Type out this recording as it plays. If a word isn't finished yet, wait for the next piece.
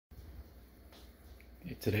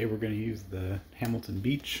Today we're going to use the Hamilton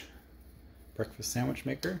Beach breakfast sandwich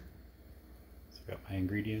maker. So I've got my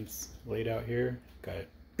ingredients laid out here. Got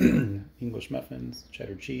English muffins,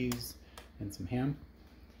 cheddar cheese, and some ham.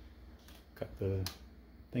 Got the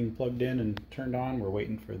thing plugged in and turned on. We're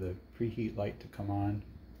waiting for the preheat light to come on.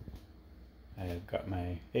 I've got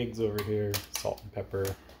my eggs over here, salt and pepper.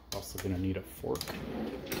 Also going to need a fork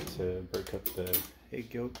to break up the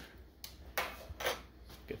egg yolk.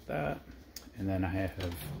 Get that. And then I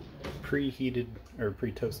have preheated or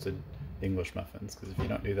pre-toasted English muffins, because if you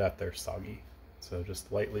don't do that, they're soggy. So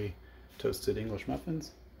just lightly toasted English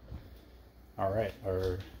muffins. All right,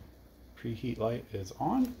 our preheat light is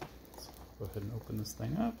on. So go ahead and open this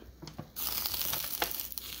thing up.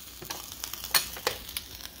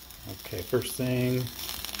 Okay, first thing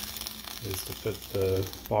is to put the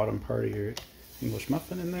bottom part of your English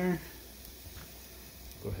muffin in there.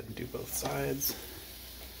 Go ahead and do both sides.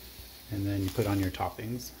 And then you put on your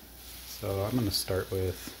toppings. So I'm going to start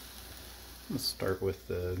with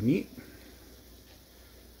the meat.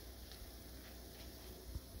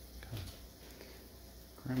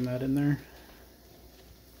 Cram that in there.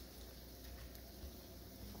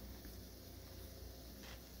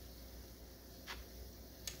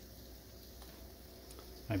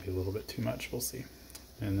 Might be a little bit too much, we'll see.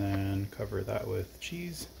 And then cover that with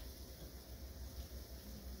cheese.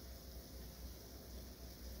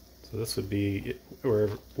 So this would be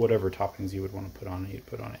whatever toppings you would want to put on it, you'd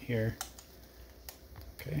put on it here.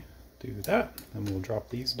 Okay, do that. Then we'll drop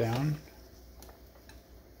these down.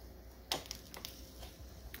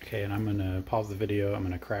 Okay, and I'm going to pause the video. I'm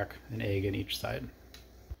going to crack an egg in each side.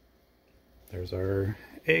 There's our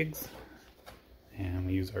eggs. And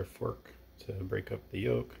we use our fork to break up the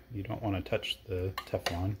yolk. You don't want to touch the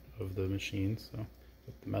Teflon of the machine, so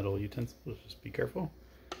with the metal utensils, just be careful.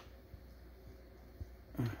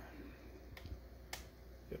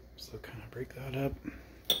 Yep, so kind of break that up.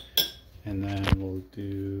 And then we'll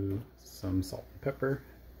do some salt and pepper.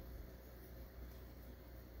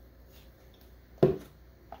 I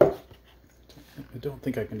don't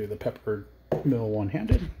think I can do the pepper mill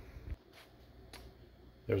one-handed.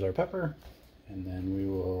 There's our pepper. And then we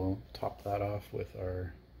will top that off with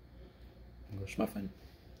our English muffin.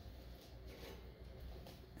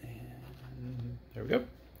 And there we go.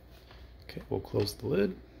 Okay, we'll close the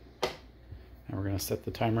lid. And we're going to set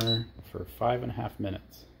the timer for 5.5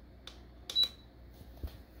 minutes.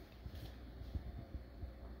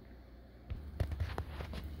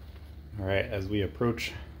 Alright, as we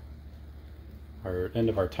approach our end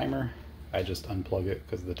of our timer, I just unplug it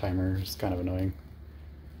because the timer is kind of annoying.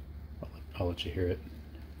 I'll let you hear it.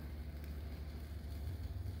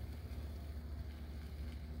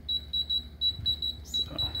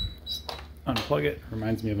 So, just unplug it.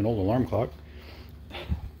 Reminds me of an old alarm clock.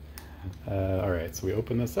 Alright, so we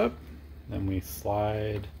open this up, then we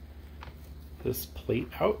slide this plate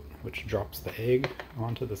out, which drops the egg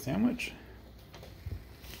onto the sandwich.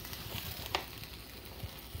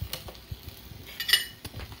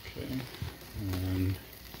 Okay, and then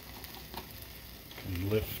you can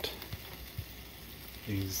lift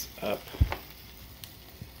these up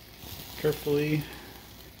carefully,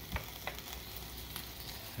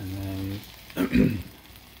 and then see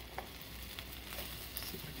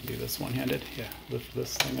if I can do this one-handed. Yeah, lift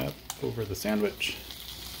this thing up over the sandwich,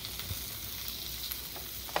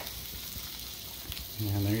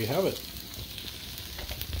 and there you have it.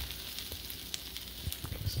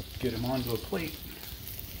 Just get them onto a plate.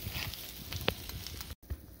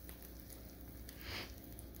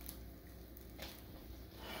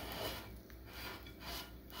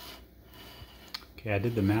 Okay, I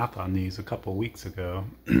did the math on these a couple weeks ago,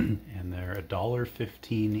 and they're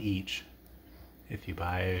 $1.15 each if you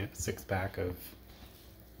buy a 6-pack of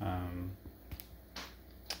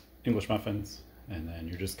English muffins, and then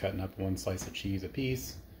you're just cutting up 1 slice of cheese a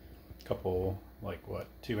piece, a couple, like what,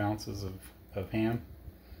 2 ounces of ham,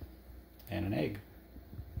 and an egg.